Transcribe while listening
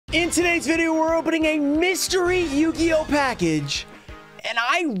In today's video, we're opening a mystery Yu-Gi-Oh package, and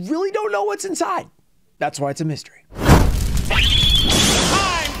I really don't know what's inside. That's why it's a mystery.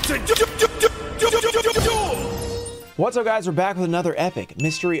 What's up, guys? We're back with another epic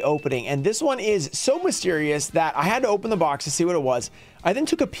mystery opening, and this one is so mysterious that I had to open the box to see what it was. I then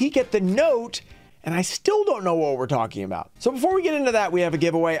took a peek at the note, and I still don't know what we're talking about. So before we get into that, we have a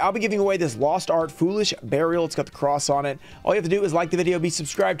giveaway. I'll be giving away this Lost Art Foolish Burial. It's got the cross on it. All you have to do is like the video, be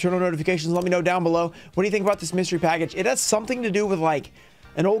subscribed, turn on notifications, let me know down below. What do you think about this mystery package? It has something to do with like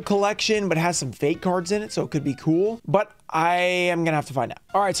an old collection, but has some fake cards in it, so it could be cool. But I am gonna have to find out.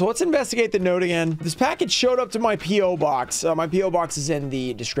 All right, so let's investigate the note again. This package showed up to my P.O. box. My P.O. box is in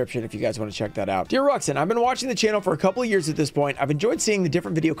the description if you guys want to check that out. Dear Ruxin, I've been watching the channel for a couple of years at this point. I've enjoyed seeing the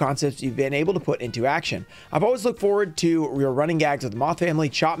different video concepts you've been able to put into action. I've always looked forward to your running gags with the Moth Family,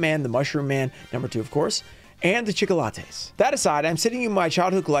 Chop Man, the Mushroom Man, #2 of course, and the Chocolates. That aside, I'm sending you my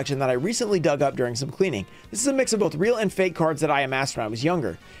childhood collection that I recently dug up during some cleaning. This is a mix of both real and fake cards that I amassed when I was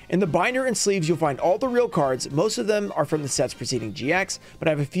younger. In the binder and sleeves, you'll find all the real cards. Most of them are from the sets preceding GX, but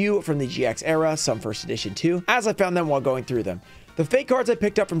I have a few from the GX era, some first edition too, as I found them while going through them. The fake cards I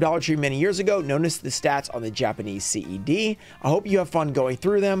picked up from Dollar Tree many years ago, notice the stats on the Japanese CED. I hope you have fun going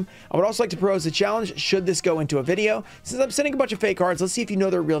through them. I would also like to propose a challenge should this go into a video. Since I'm sending a bunch of fake cards, let's see if you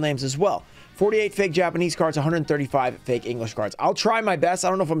know their real names as well. 48 fake Japanese cards, 135 fake English cards. I'll try my best. I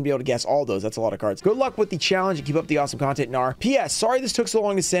don't know if I'm gonna be able to guess all those. That's a lot of cards. Good luck with the challenge and keep up the awesome content, Nar. P.S. Sorry this took so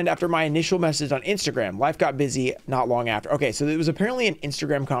long to send after my initial message on Instagram. Life got busy not long after. Okay, so it was apparently an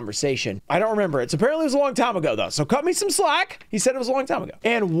Instagram conversation. I don't remember. It was a long time ago though, so cut me some slack. He said it was a long time ago.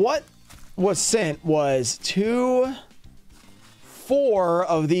 And what was sent was 4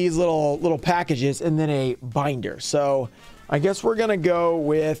 of these little packages and then a binder. So I guess we're gonna go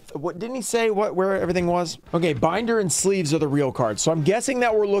with, what didn't he say where everything was? Okay, binder and sleeves are the real cards. So I'm guessing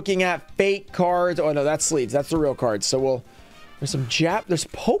that we're looking at fake cards. Oh no, that's sleeves. That's the real cards. So there's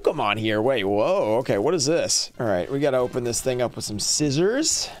Pokemon here. Wait, whoa, okay, what is this? All right, we gotta open this thing up with some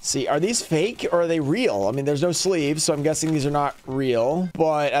scissors. See, are these fake or are they real? I mean, there's no sleeves, so I'm guessing these are not real.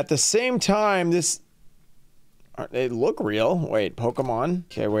 But at the same time, they look real. Wait, Pokemon?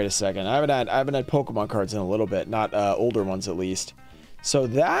 Okay, wait a second. I haven't had Pokemon cards in a little bit, not older ones at least. So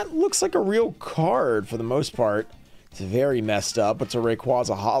that looks like a real card for the most part. It's very messed up. It's a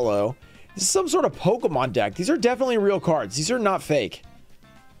Rayquaza Holo. This is some sort of Pokemon deck. These are definitely real cards. These are not fake.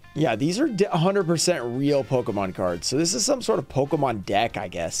 Yeah, these are 100% real Pokemon cards. So this is some sort of Pokemon deck, I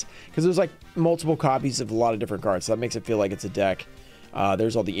guess, because there's like multiple copies of a lot of different cards. So that makes it feel like it's a deck.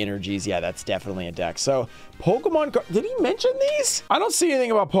 There's all the energies. Yeah, that's definitely a deck. So Pokemon cards, did he mention these? I don't see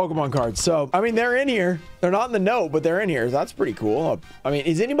anything about Pokemon cards. So, I mean, they're in here. They're not in the note, but they're in here. That's pretty cool. I mean,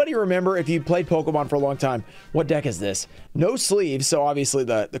 does anybody remember, if you played Pokemon for a long time, what deck is this? No sleeves. So obviously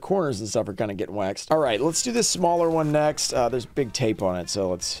the corners and stuff are kind of getting waxed. All right, let's do this smaller one next. There's big tape on it. So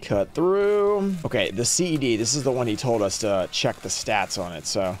let's cut through. Okay, the CED. This is the one he told us to check the stats on it.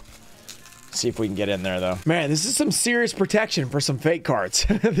 So see if we can get in there though. Man, this is some serious protection for some fake cards.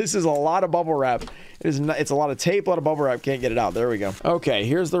 This is a lot of bubble wrap. It's a lot of tape, a lot of bubble wrap. Can't get it out. There we go. Okay,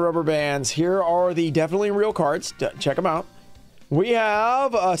 here's the rubber bands. Here are the definitely real cards. Check them out. We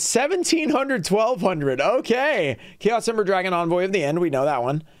have a 1700, 1200. Okay. Chaos Ember Dragon Envoy of the End. We know that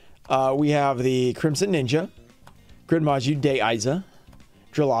one. We have the Crimson Ninja, Gridmaju Deiza,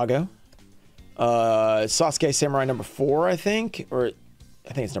 Drillago, Sasuke Samurai #4, I think. Or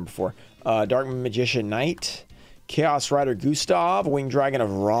I think it's #4. Dark Magician Knight, Chaos Rider Gustav, Winged Dragon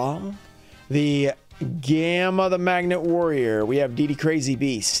of Ra, the Gamma the Magnet Warrior. We have DD Crazy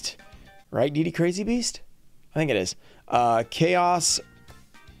Beast, right? DD Crazy Beast? I think it is. Chaos,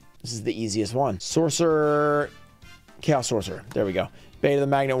 this is the easiest one. Sorcerer, Chaos Sorcerer. There we go. Beta the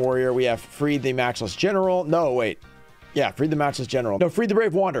Magnet Warrior. We have Freed the Matchless General. No, wait. Yeah, Freed the Matchless General. No, Freed the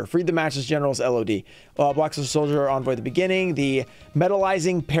Brave Wanderer. Freed the Matchless General's LOD. Black Soldier Envoy at the beginning. The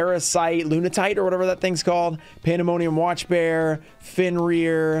Metallizing Parasite Lunatite, or whatever that thing's called. Pandemonium Watchbear.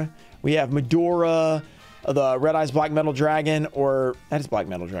 Fenrir. We have Medora. The Red Eyes Black Metal Dragon. Or, that is Black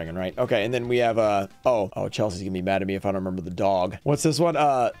Metal Dragon, right? Okay, and then we have, oh, Chelsea's gonna be mad at me if I don't remember the dog. What's this one?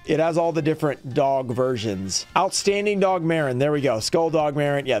 It has all the different dog versions. Outstanding Dog Marin. There we go. Skull Dog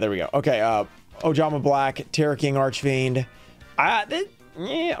Marin. Yeah, there we go. Okay, Ojama Black, Terra King Archfiend.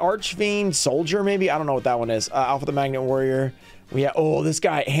 Archfiend Soldier, maybe? I don't know what that one is. Alpha the Magnet Warrior. We have, oh, this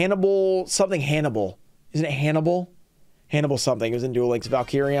guy, Hannibal, something Hannibal. Isn't it Hannibal? Hannibal something. He was in Duel Links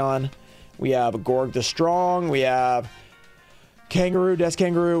Valkyrion. We have Gorg the Strong. We have Kangaroo, Death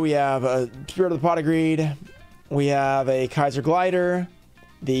Kangaroo. We have Spirit of the Pot of Greed. We have a Kaiser Glider.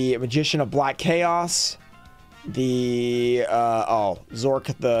 The Magician of Black Chaos. The,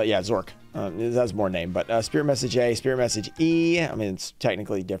 Zork, Zork. It has more name, but Spirit Message A, Spirit Message E. I mean, it's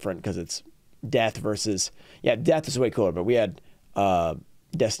technically different because it's Death versus... Yeah, Death is way cooler, but we had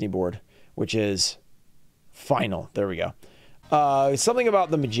Destiny board, which is Final. There we go. Something about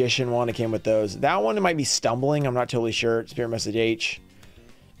the Magician one. It came with those. That one might be Stumbling. I'm not totally sure. Spirit Message H.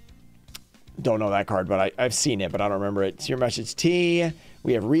 Don't know that card, but I've seen it, but I don't remember it. Spirit Message T.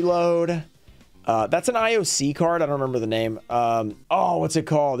 We have Reload. That's an IOC card. I don't remember the name. What's it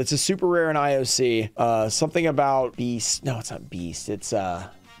called? It's a super rare in IOC. Something about Beast. No, it's not Beast. It's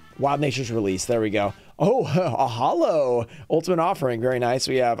Wild Nature's Release. There we go. Oh, a holo ultimate offering. Very nice.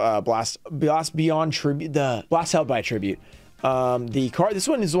 We have Blast Beyond Tribute. The Blast Held by Tribute. The card. This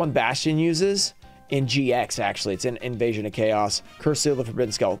one is the one Bastion uses in GX. Actually, it's in Invasion of Chaos. Curse Seal of the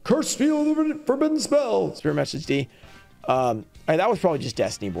Forbidden Spell. Curse Seal of the Forbidden Spell. Spirit Message D. That was probably just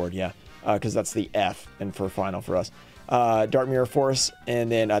Destiny board. Yeah. Because that's the F and for Final for us. Dark Mirror Force,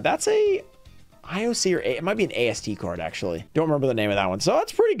 and then that's a IOC or it might be an AST card, actually. Don't remember the name of that one. So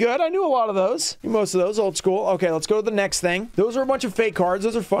that's pretty good. I knew a lot of those. Most of those, old school. Okay, let's go to the next thing. Those are a bunch of fake cards.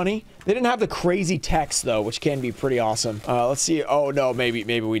 Those are funny. They didn't have the crazy text, though, which can be pretty awesome. Let's see. Oh, no,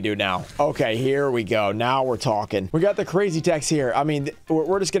 maybe we do now. Okay, here we go. Now we're talking. We got the crazy text here. I mean,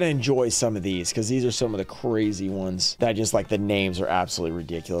 we're just going to enjoy some of these because these are some of the crazy ones that just, like, the names are absolutely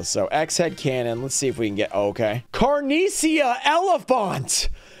ridiculous. So, X-Head Cannon. Let's see if we can get... Okay. Carnesia Elephant!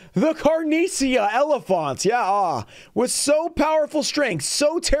 The Carnesia Elephant, yeah, with so powerful strength,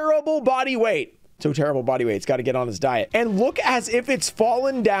 so terrible body weight. So terrible body weight, it's got to get on his diet. And look as if it's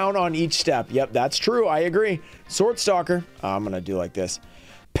fallen down on each step. Yep, that's true, I agree. Sword Stalker, I'm going to do like this.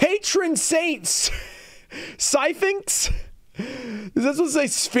 Patron Saints, Syphinx. This will say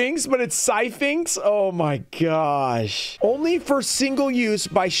Sphinx, but it's Syphinx. Oh my gosh. Only for single use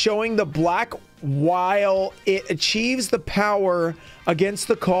by showing the black while it achieves the power against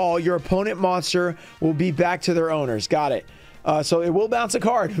the call, your opponent monster will be back to their owners. Got it. So it will bounce a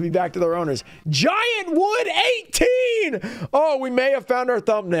card. It'll be back to their owners. Giant Wood 18! Oh, we may have found our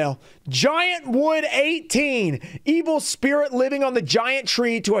thumbnail. Giant Wood 18. Evil spirit living on the giant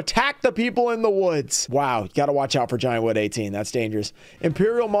tree to attack the people in the woods. Wow, you gotta watch out for Giant Wood 18. That's dangerous.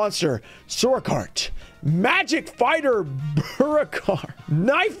 Imperial Monster, Sorokart. Magic Fighter, Burakar.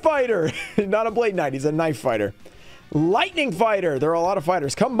 Knife Fighter. Not a Blade Knight, he's a Knife Fighter. Lightning Fighter. There are a lot of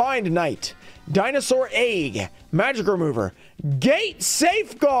fighters. Combined Knight. Dinosaur Egg. Magic Remover. Gate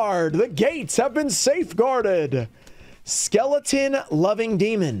Safeguard. The gates have been safeguarded. Skeleton Loving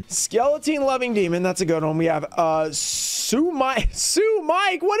Demon. Skeleton Loving Demon. That's a good one. We have Sue Mike.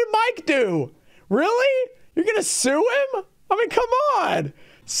 What did Mike do? Really? You're gonna sue him? I mean, come on.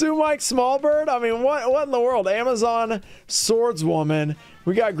 Sue Mike Smallbird. I mean, what in the world? Amazon Swordswoman.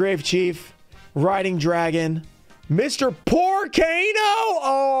 We got Grave Chief. Riding Dragon. Mr. Porcano!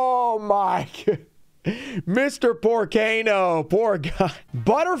 Oh my. Mr. Porcano. Poor guy.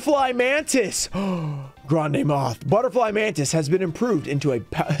 Butterfly Mantis. Grande Moth. Butterfly Mantis has been improved into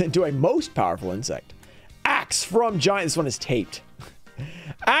a most powerful insect. Axe from Giant. This one is taped.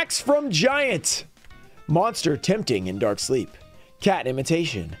 Axe from Giant. Monster Tempting in Dark Sleep. Cat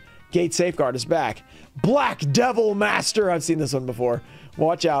Imitation. Gate Safeguard is back. Black Devil Master. I've seen this one before.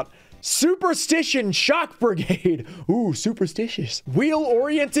 Watch out. Superstition Shock Brigade. Ooh, superstitious.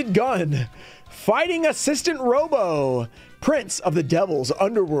 Wheel-oriented gun. Fighting Assistant Robo. Prince of the Devil's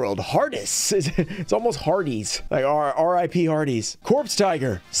Underworld. Hardis. It's almost Hardee's. Like R.I.P. Hardee's. Corpse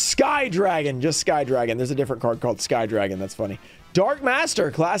Tiger. Sky Dragon. Just Sky Dragon. There's a different card called Sky Dragon. That's funny. Dark Master.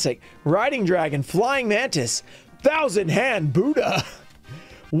 Classic. Riding Dragon. Flying Mantis. Thousand Hand Buddha.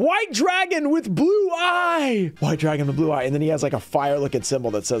 White Dragon with Blue Eye. White Dragon with Blue Eye. And then he has like a fire-looking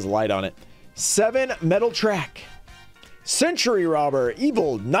symbol that says light on it. 7 Metal Track. Century Robber.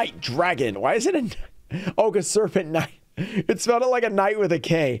 Evil Night Dragon. Why is it a... Oh, because Serpent Knight. It spelled it like a knight with a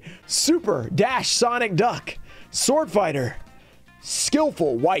K. Super Dash Sonic Duck. Sword Fighter.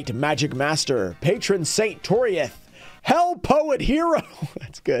 Skillful White Magic Master. Patron Saint Torieth. Hell Poet Hero.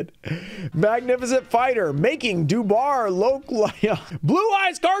 That's good. Magnificent Fighter. Making Dubar Loklaya. Blue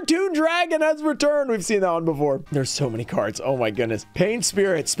Eyes Cartoon Dragon has returned. We've seen that one before. There's so many cards. Oh my goodness. Pain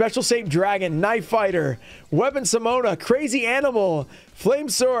Spirit. Special Shape Dragon. Knife Fighter. Weapon Simona. Crazy Animal. Flame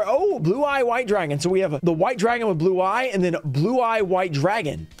Sword. Oh, Blue Eye White Dragon. So we have the White Dragon with Blue Eye and then Blue Eye White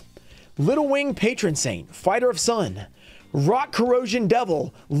Dragon. Little Wing Patron Saint. Fighter of Sun. Rock Corrosion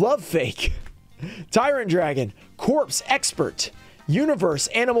Devil. Love Fake. Tyrant Dragon, Corpse Expert, Universe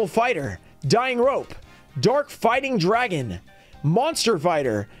Animal Fighter, Dying Rope, Dark Fighting Dragon, Monster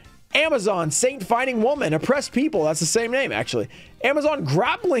Fighter, Amazon Saint Fighting Woman. Oppressed People. That's the same name, actually. Amazon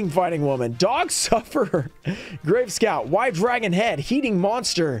Grappling Fighting Woman. Dog Sufferer. Grave Scout. White Dragon Head. Heating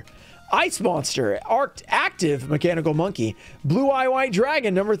Monster. Ice Monster. Active Mechanical Monkey. Blue Eye White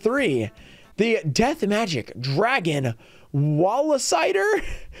Dragon, number 3. The Death Magic Dragon. Wallicider.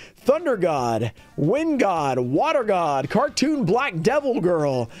 Thunder God. Wind God. Water God. Cartoon Black Devil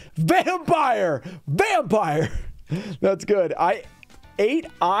Girl. Vampire. That's good.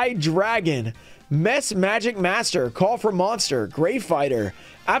 8-Eye Dragon. Mess Magic Master. Call for Monster. Grave Fighter.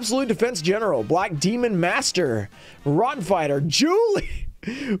 Absolute Defense General. Black Demon Master. Rotten Fighter. Julie.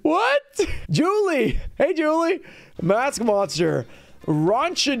 What? Julie. Hey, Julie. Mask Monster.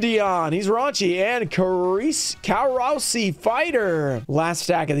 Ronchadion. He's raunchy. And Carousi Fighter. Last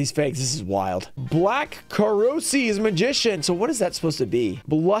stack of these fakes. This is wild. Black Carousi's Magician. So what is that supposed to be?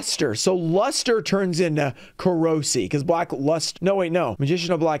 Luster. So Luster turns into Carousi because Black Lust. No, wait, no.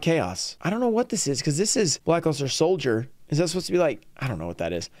 Magician of Black Chaos. I don't know what this is because this is Black Luster Soldier. Is that supposed to be like, I don't know what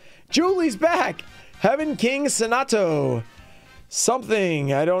that is. Julie's back. Heaven King Sanato.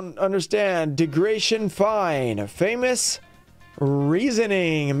 Something I don't understand. Degradation Fine. Famous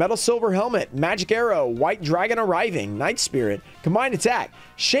Reasoning. Metal Silver Helmet. Magic Arrow. White Dragon Arriving. Night Spirit. Combined Attack.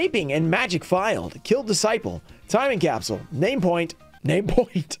 Shaping and Magic Filed. Killed Disciple. Timing Capsule. Name Point. Rare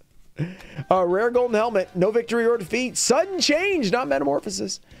Golden Helmet. No victory or defeat. Sudden Change. Not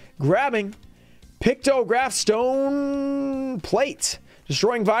Metamorphosis. Grabbing. Pictograph Stone Plate.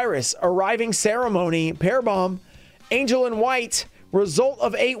 Destroying Virus. Arriving Ceremony. Pair Bomb. Angel in White. Result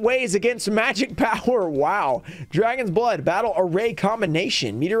of 8 ways against magic power. Wow. Dragon's Blood. Battle Array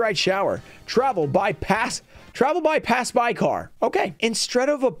Combination. Meteorite Shower. Travel by pass by car. Okay. Instead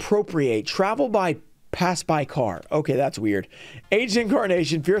of appropriate, travel by pass by car. Okay, that's weird. Aged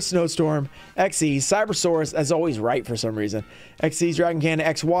Incarnation. Fierce Snowstorm. XE. Cybersaurus. That's always right for some reason. XE's Dragon Cannon.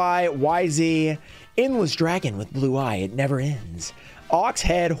 XY. YZ. Endless Dragon with Blue Eye. It never ends. Ox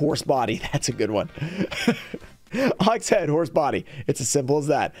Head Horse Body. That's a good one. Ox Head Horse Body. It's as simple as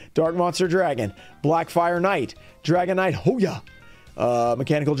that. Dark Monster Dragon. Black Fire Knight. Dragon Knight Hoya.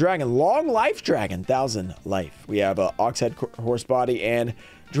 Mechanical Dragon. Long Life Dragon. 1000 life. We have Ox Head Horse Body and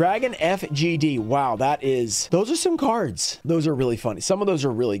Dragon FGD. Wow, those are some cards. Those are really funny. Some of those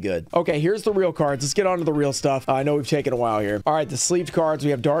are really good. Okay, here's the real cards. Let's get on to the real stuff. I know we've taken a while here. All right, the sleeved cards.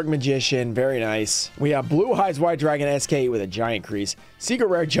 We have Dark Magician. Very nice. We have Blue Eyes White Dragon SK with a giant crease. Secret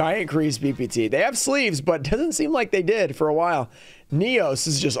Rare Giant Crease BPT. They have sleeves, but doesn't seem like they did for a while. Neos. This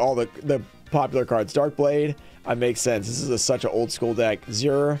is just all the popular cards. Dark Blade. Makes sense. This is such an old school deck.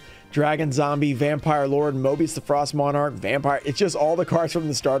 Zur. Dragon Zombie, Vampire Lord, Mobius the Frost Monarch, Vampire. It's just all the cards from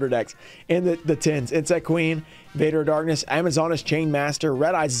the starter decks in the tins. Insect Queen, Vader of Darkness, Amazoness Chain Master,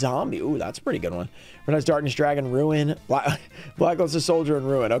 Red Eye Zombie. Ooh, that's a pretty good one. Red Eye's Darkness Dragon, Ruin, Blackluster Soldier, and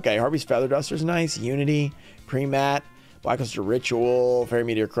Ruin. Okay, Harvey's Feather Duster's nice. Unity, Pre-Mat, Blackluster Ritual, Fairy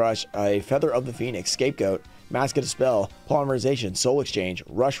Meteor Crush, a Feather of the Phoenix, Scapegoat, Mask of Dispel, Polymerization, Soul Exchange,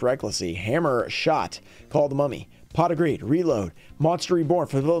 Rush Recklessly, Hammer Shot, Call the Mummy, Pot of Greed, Reload, Monster Reborn,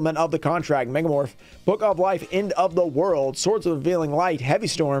 Fulfillment of the Contract, Megamorph, Book of Life, End of the World, Swords of Revealing Light, Heavy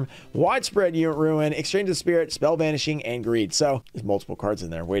Storm, Widespread Ruin, Exchange of Spirit, Spell Vanishing, and Greed. So, there's multiple cards in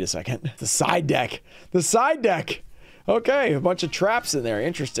there. Wait a second. The side deck. The side deck! Okay, a bunch of traps in there.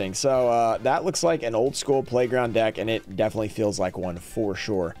 Interesting. So, that looks like an old school playground deck, and it definitely feels like one for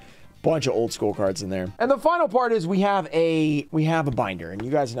sure. Bunch of old school cards in there. And the final part is we have a binder, and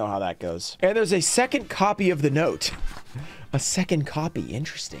you guys know how that goes. And there's a second copy of the note. A second copy.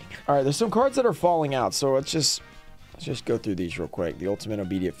 Interesting. All right, there's some cards that are falling out, so let's just go through these real quick. The Ultimate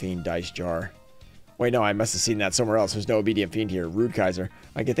Obedient Fiend Dice Jar. Wait, no, I must have seen that somewhere else. There's no Obedient Fiend here. Rude Kaiser.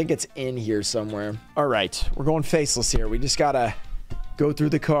 I think it's in here somewhere. All right, we're going faceless here. We just gotta go through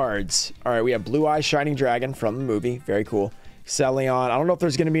the cards. All right, we have Blue Eye Shining Dragon from the movie. Very cool. Celeon. I don't know if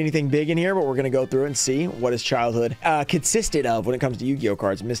there's going to be anything big in here, but we're going to go through and see what his childhood consisted of when it comes to Yu-Gi-Oh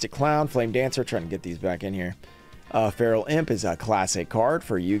cards. Mystic Clown, Flame Dancer, trying to get these back in here. Feral Imp is a classic card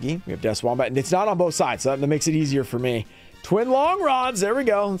for Yugi. We have Death Wombat, and it's not on both sides, so that makes it easier for me. Twin Long Rods, there we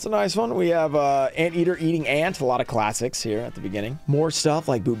go. That's a nice one. We have Anteater Eating Ant, a lot of classics here at the beginning. More stuff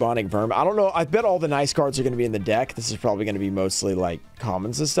like Bubonic Vermin. I don't know. I bet all the nice cards are going to be in the deck. This is probably going to be mostly like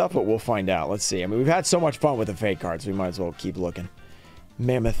commons and stuff, but we'll find out. Let's see. I mean, we've had so much fun with the fake cards. We might as well keep looking.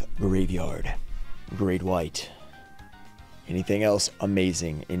 Mammoth Graveyard. Great White. Anything else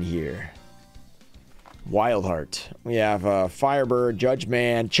amazing in here? Wildheart. We have Firebird, Judge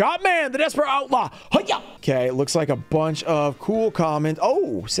Man, Chop Man, the Desperate Outlaw. Hi-ya! Okay, looks like a bunch of cool comments.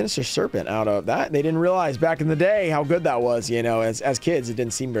 Oh, Sinister Serpent out of that. They didn't realize back in the day how good that was. You know, as kids, it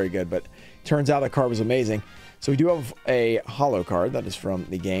didn't seem very good, but turns out that card was amazing. So we do have a holo card that is from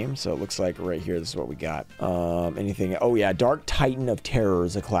the game. So it looks like right here, this is what we got. Anything? Oh yeah, Dark Titan of Terror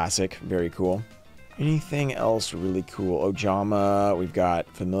is a classic. Very cool. Anything else really cool? Ojama. We've got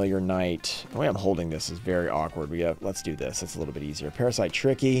Familiar Knight. The way I'm holding this is very awkward. Let's do this. It's a little bit easier. Parasite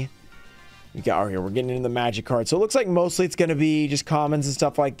Tricky. We got here. We're getting into the magic card. So it looks like mostly it's going to be just commons and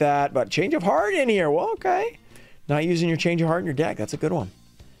stuff like that. But Change of Heart in here. Well, okay. Not using your Change of Heart in your deck. That's a good one.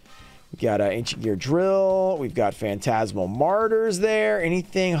 We got Ancient Gear Drill. We've got Phantasmal Martyrs there.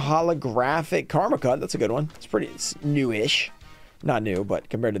 Anything holographic? Karma Cut. That's a good one. It's newish. Not new, but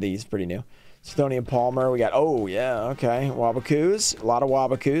compared to these, pretty new. Stonian Palmer. We got, oh, yeah, okay. Wabakoos. A lot of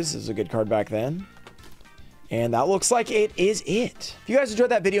Wabakoos. This is a good card back then. And that looks like it is it. If you guys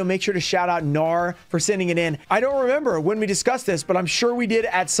enjoyed that video, make sure to shout out Nar for sending it in. I don't remember when we discussed this, but I'm sure we did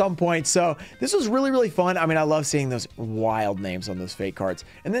at some point. So this was really, really fun. I mean, I love seeing those wild names on those fake cards.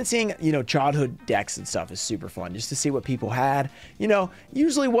 And then seeing, you know, childhood decks and stuff is super fun. Just to see what people had. You know,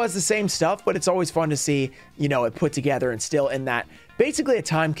 usually was the same stuff, but it's always fun to see, you know, it put together and still in that basically a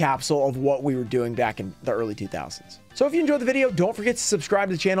time capsule of what we were doing back in the early 2000s. So if you enjoyed the video, don't forget to subscribe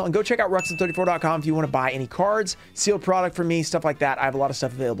to the channel and go check out Ruxin34.com if you want to buy any cards, sealed product from me, stuff like that. I have a lot of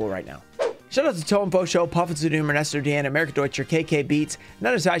stuff available right now. Shout out to Toe and Fo Show, Puffin Zudum, Ernesto Dan, America Deutscher, KK Beats,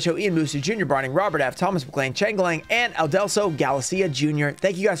 Nana Show, Ian Moosey, Junior Barning, Robert F., Thomas McLean, Chang Galang, and Eldelso Galicia Jr.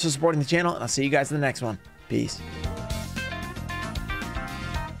 Thank you guys for supporting the channel, and I'll see you guys in the next one. Peace.